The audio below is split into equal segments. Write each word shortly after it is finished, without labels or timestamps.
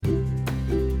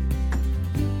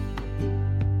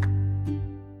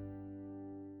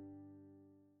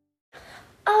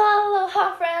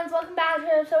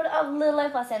Little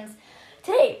Life Lessons.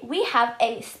 Today, we have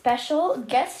a special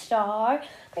guest star,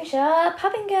 Gracia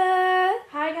Poppinger.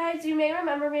 Hi guys, you may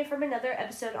remember me from another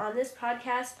episode on this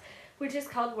podcast, which is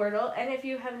called Wordle, and if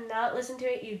you have not listened to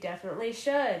it, you definitely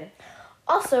should.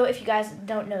 Also, if you guys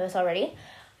don't know this already,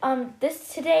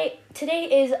 today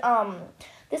is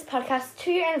this podcast's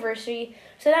 2-year anniversary,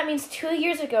 so that means 2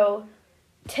 years ago,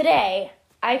 today,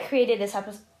 I created this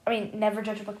episode. Never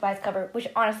judge a book by its cover, which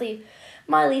honestly,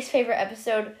 my least favorite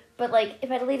episode, but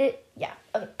if I delete it, yeah.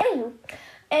 Okay, anywho.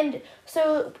 And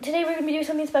so today we're going to be doing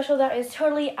something special that is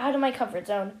totally out of my comfort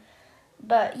zone.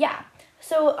 But yeah.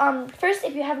 So first,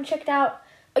 if you haven't checked out,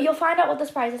 you'll find out what the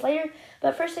surprise is later,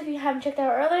 but first, if you haven't checked out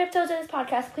our other episodes of this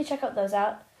podcast, please check out those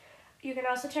out. You can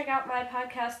also check out my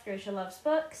podcast, Gracia Loves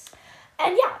Books.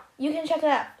 And yeah, you can check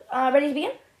that out. Ready to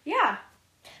begin? Yeah.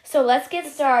 So let's get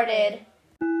started.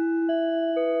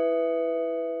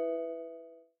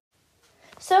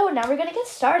 So now we're going to get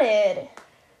started.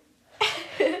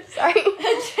 Sorry.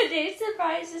 Today's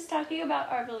surprise is talking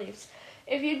about our beliefs.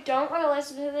 If you don't want to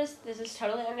listen to this is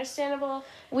totally understandable.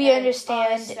 We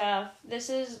understand. All this stuff. This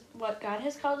is what God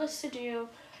has called us to do.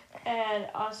 And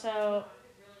also,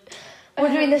 we're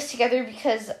doing this together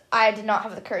because I did not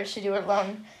have the courage to do it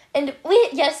alone. And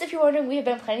if you're wondering, we have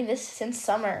been planning this since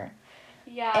summer.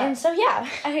 Yeah. And so, yeah.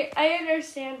 I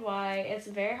understand why. It's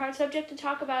a very hard subject to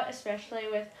talk about, especially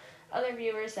with other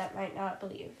viewers that might not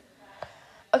believe.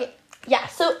 Okay, yeah,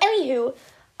 so anywho,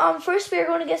 first we are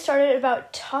going to get started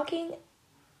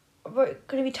we're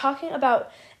going to be talking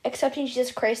about accepting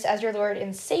Jesus Christ as your Lord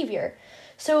and Savior.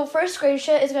 So first,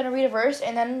 Gracia is going to read a verse,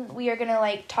 and then we are going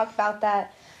to, talk about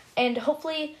that. And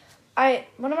hopefully,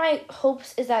 one of my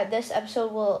hopes is that this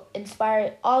episode will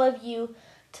inspire all of you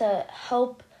to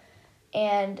help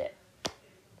and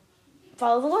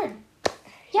follow the Lord.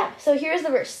 Yeah, so here's the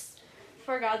verse.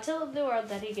 For God so loved the world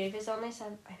that he gave his only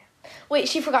son. I know. Wait,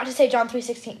 she forgot to say John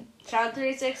 3:16. John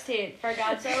 3:16. For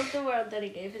God so loved the world that he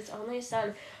gave his only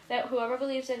son, that whoever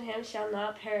believes in him shall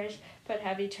not perish, but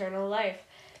have eternal life.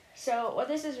 So what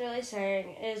this is really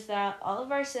saying is that all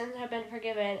of our sins have been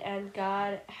forgiven, and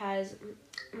God has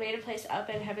made a place up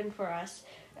in heaven for us.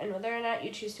 And whether or not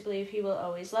you choose to believe, he will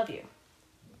always love you.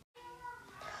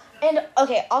 And,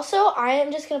 okay, also, I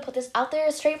am just going to put this out there,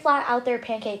 straight flat out there,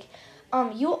 pancake.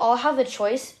 You all have the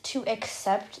choice to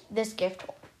accept this gift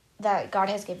that God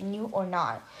has given you or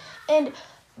not. And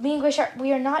me and Gracia,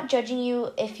 we are not judging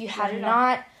you if you have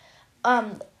not.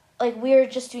 We're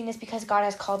just doing this because God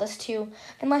has called us to.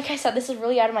 And like I said, this is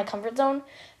really out of my comfort zone.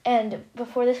 And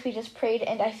before this, we just prayed,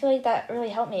 and I feel like that really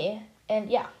helped me. And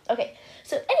yeah, okay.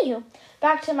 So anywho,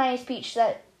 back to my speech.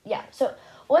 So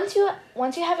once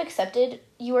you have accepted,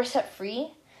 you are set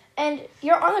free, and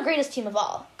you're on the greatest team of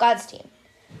all, God's team.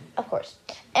 Of course.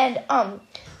 And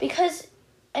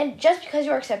just because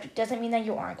you are accepted doesn't mean that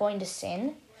you aren't going to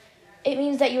sin. It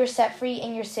means that you are set free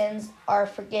and your sins are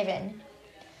forgiven.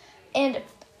 And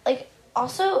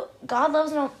also God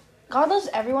loves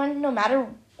everyone, no matter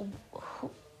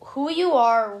who you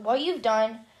are, what you've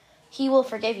done, he will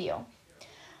forgive you.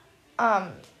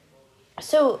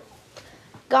 So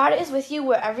God is with you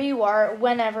wherever you are,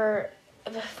 whenever.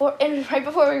 Right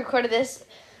before we recorded this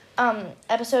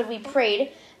episode, we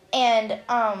prayed. And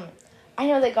I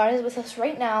know that God is with us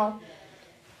right now.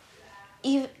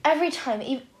 Every time,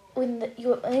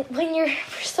 when you're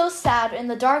so sad in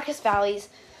the darkest valleys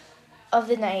of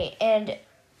the night, and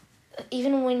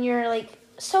even when you're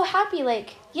so happy,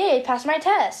 yay, I passed my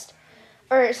test,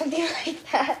 or something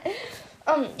like that.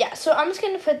 So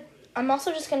I'm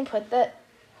also just gonna put that.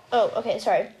 Oh, okay,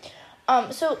 sorry.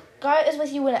 So God is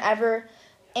with you whenever,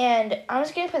 and I'm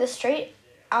just gonna put this straight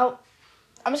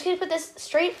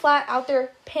flat out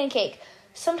there, pancake.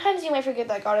 Sometimes you might forget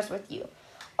that God is with you.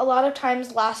 A lot of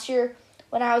times last year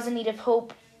when I was in need of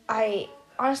hope, I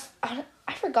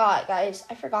forgot, guys.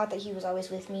 I forgot that he was always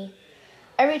with me.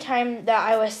 Every time that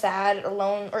I was sad,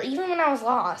 alone, or even when I was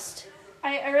lost.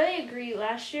 I really agree.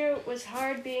 Last year was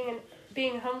hard being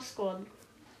homeschooled.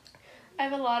 I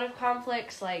have a lot of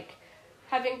conflicts, like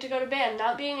having to go to band,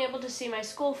 not being able to see my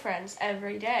school friends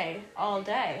every day, all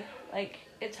day.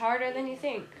 It's harder than you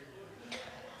think.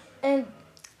 And,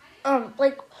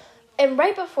 and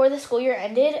right before the school year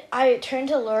ended, I turned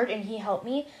to the Lord and he helped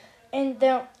me. And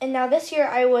now this year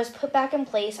I was put back in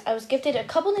place. I was gifted a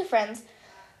couple new friends,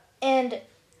 and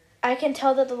I can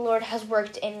tell that the Lord has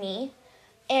worked in me.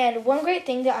 And one great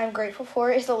thing that I'm grateful for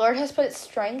is the Lord has put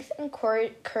strength and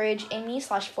courage in me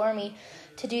 /for me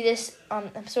to do this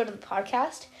episode of the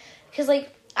podcast. Because,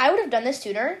 I would have done this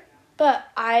sooner, but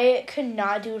I could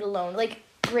not do it alone.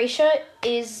 Gracia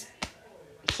is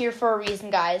here for a reason,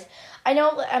 guys. I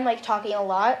know I'm, talking a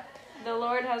lot, The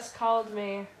Lord has called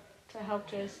me to help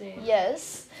Josie.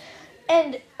 Yes.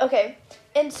 And, okay.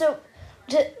 And so,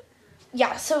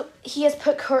 so he has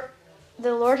put,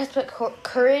 the Lord has put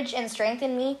courage and strength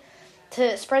in me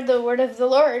to spread the word of the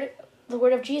Lord, the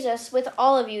word of Jesus, with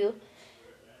all of you.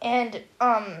 And,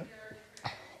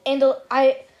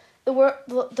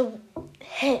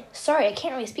 sorry, I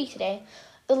can't really speak today.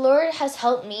 The Lord has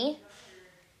helped me,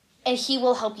 and he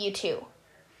will help you too.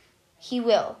 He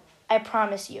will. I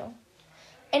promise you.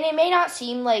 And it may not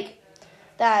seem like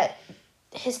that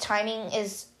his timing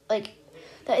is, like,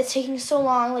 that it's taking so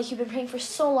long, like you've been praying for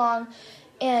so long,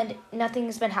 and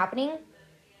nothing's been happening.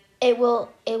 It will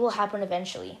happen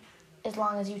eventually, as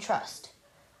long as you trust.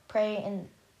 Pray, and,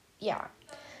 yeah.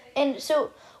 And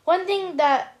so, one thing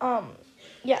that,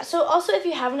 so also if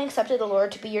you haven't accepted the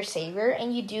Lord to be your Savior,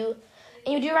 and you do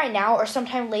right now, or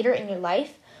sometime later in your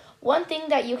life, one thing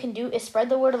that you can do is spread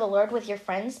the word of the Lord with your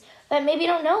friends that maybe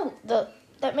don't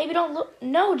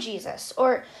know Jesus,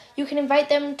 or you can invite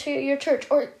them to your church,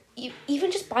 or you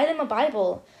even just buy them a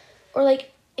Bible, or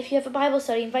like if you have a Bible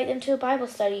study, invite them to a Bible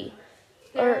study.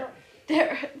 There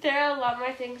are a lot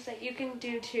more things that you can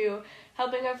do too.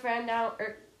 Helping a friend out,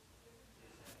 or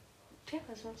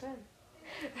that's what's in.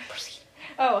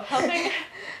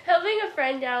 Helping a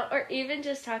friend out, or even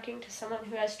just talking to someone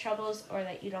who has troubles or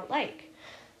that you don't like.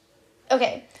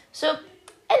 Okay, so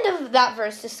end of that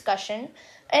verse discussion.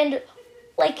 And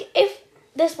like if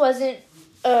this wasn't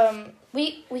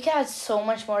we could add so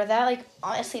much more to that. Like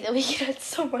honestly, that we could add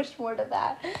so much more to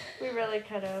that. We really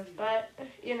could have, but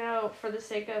for the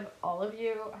sake of all of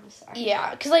you, I'm sorry.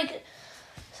 Yeah, because like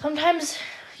sometimes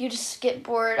you just get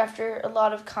bored after a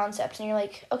lot of concepts, and you're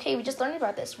like, okay, we just learned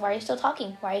about this. Why are you still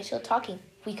talking?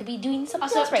 We could be doing something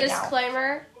else right now. Also,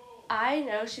 disclaimer, I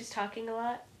know she's talking a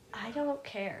lot. I don't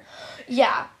care.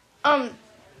 Yeah.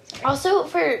 Also,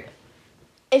 I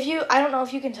don't know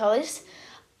if you can tell this,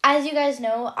 as you guys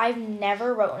know, I've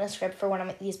never written a script for one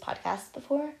of these podcasts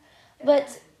before,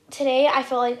 but today I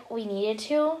felt like we needed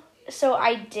to, so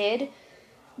I did.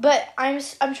 But I'm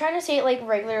trying to say it like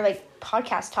regular, like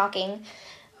podcast talking,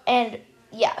 and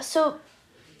yeah. So,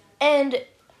 and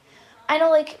I know,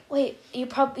 like, wait, you're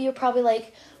probably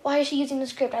like, why is she using the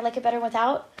script? I like it better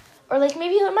without. Or, like,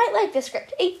 maybe you might like the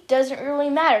script. It doesn't really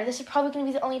matter. This is probably going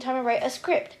to be the only time I write a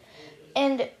script.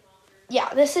 And,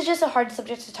 yeah, this is just a hard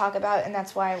subject to talk about, and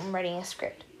that's why I'm writing a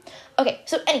script. Okay,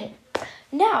 so anyway,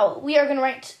 now we are going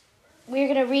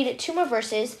to read 2 more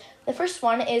verses. The first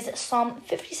one is Psalm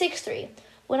 56:3.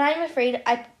 When I am afraid,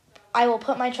 I will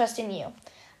put my trust in you.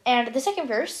 And the second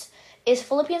verse is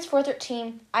Philippians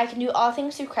 4:13. I can do all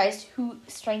things through Christ who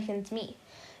strengthens me.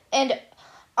 And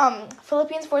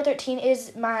Philippians 4:13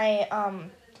 is my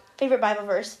favorite Bible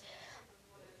verse,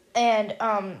 and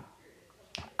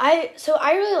I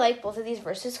really like both of these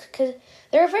verses because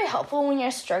they're very helpful when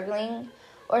you're struggling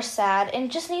or sad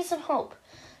and just need some hope.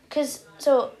 Because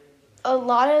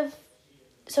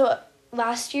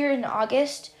last year in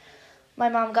August, my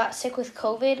mom got sick with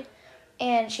COVID,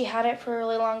 and she had it for a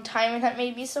really long time, and that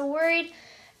made me so worried.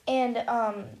 And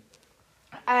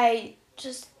I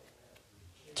just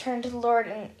turned to the Lord,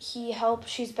 and he helped.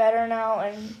 She's better now,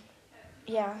 and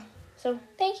yeah. So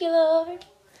thank you, Lord.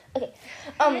 Okay.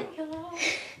 Thank you, Lord.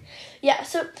 Yeah.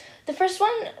 So the first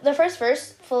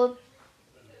verse, full of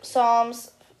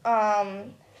Psalms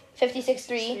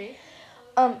 56:3.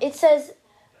 It says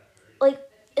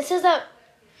that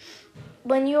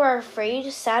when you are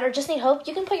afraid, sad, or just need hope,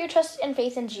 you can put your trust and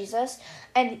faith in Jesus,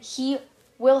 and he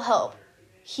will help.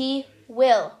 He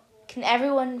will. Can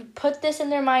everyone put this in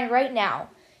their mind right now?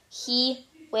 He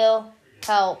will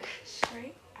help.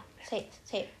 Straight up. Say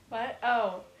it. What?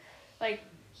 Oh, like.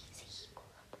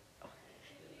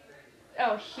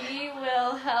 Oh, he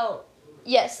will help.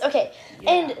 Yes. Okay.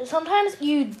 Yeah. And sometimes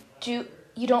you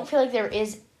don't feel like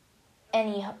there's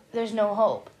no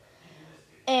hope.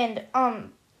 And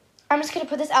I'm just gonna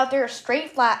put this out there,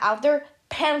 straight flat out there,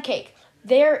 pancake.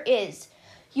 There is.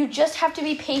 You just have to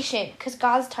be patient because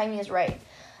God's timing is right.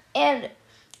 And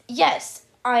yes,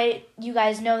 you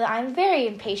guys know that I'm very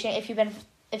impatient. If you've been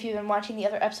watching the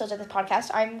other episodes of this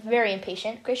podcast, I'm very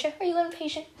impatient. Gracia, are you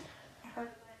impatient? Uh-huh.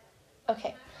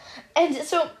 Okay. And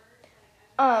so,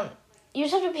 you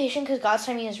just have to be patient because God's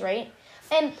timing is right.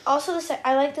 And also,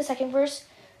 I like the second verse,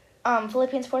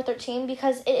 Philippians 4:13,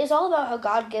 because it is all about how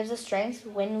God gives us strength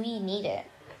when we need it.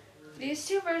 These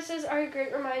 2 verses are a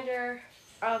great reminder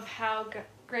of how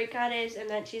great God is, and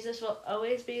that Jesus will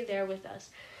always be there with us,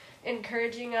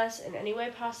 encouraging us in any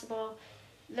way possible.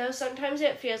 Though sometimes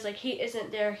it feels like he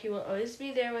isn't there, he will always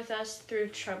be there with us through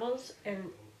troubles and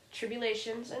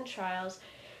tribulations and trials.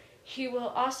 He will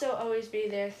also always be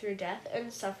there through death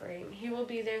and suffering. He will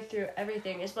be there through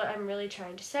everything, is what I'm really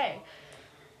trying to say.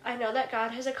 I know that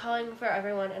God has a calling for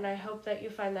everyone, and I hope that you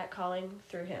find that calling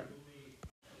through him.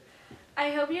 I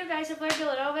hope you guys have learned a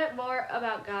little bit more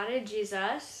about God and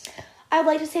Jesus. I'd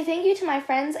like to say thank you to my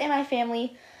friends and my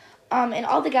family, and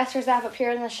all the guest stars that have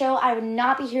appeared on the show. I would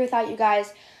not be here without you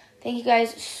guys. Thank you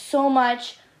guys so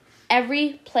much.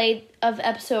 Every play of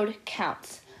episode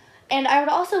counts. And I would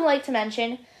also like to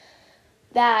mention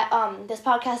that this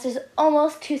podcast is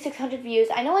almost to 600 views.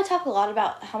 I know I talk a lot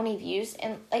about how many views,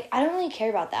 and I don't really care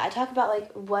about that. I talk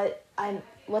about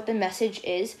what the message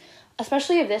is,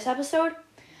 especially of this episode.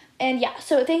 And yeah,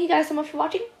 so thank you guys so much for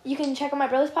watching. You can check out my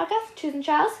brother's podcast, Truth and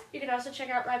Trials. You can also check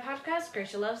out my podcast,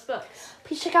 Gracia Loves Books.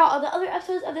 Please check out all the other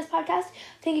episodes of this podcast.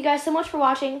 Thank you guys so much for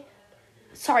watching.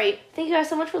 Thank you guys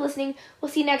so much for listening. We'll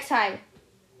see you next time.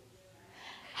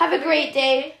 Have a great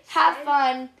day. Have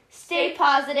fun. Stay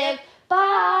positive.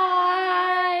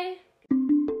 Bye.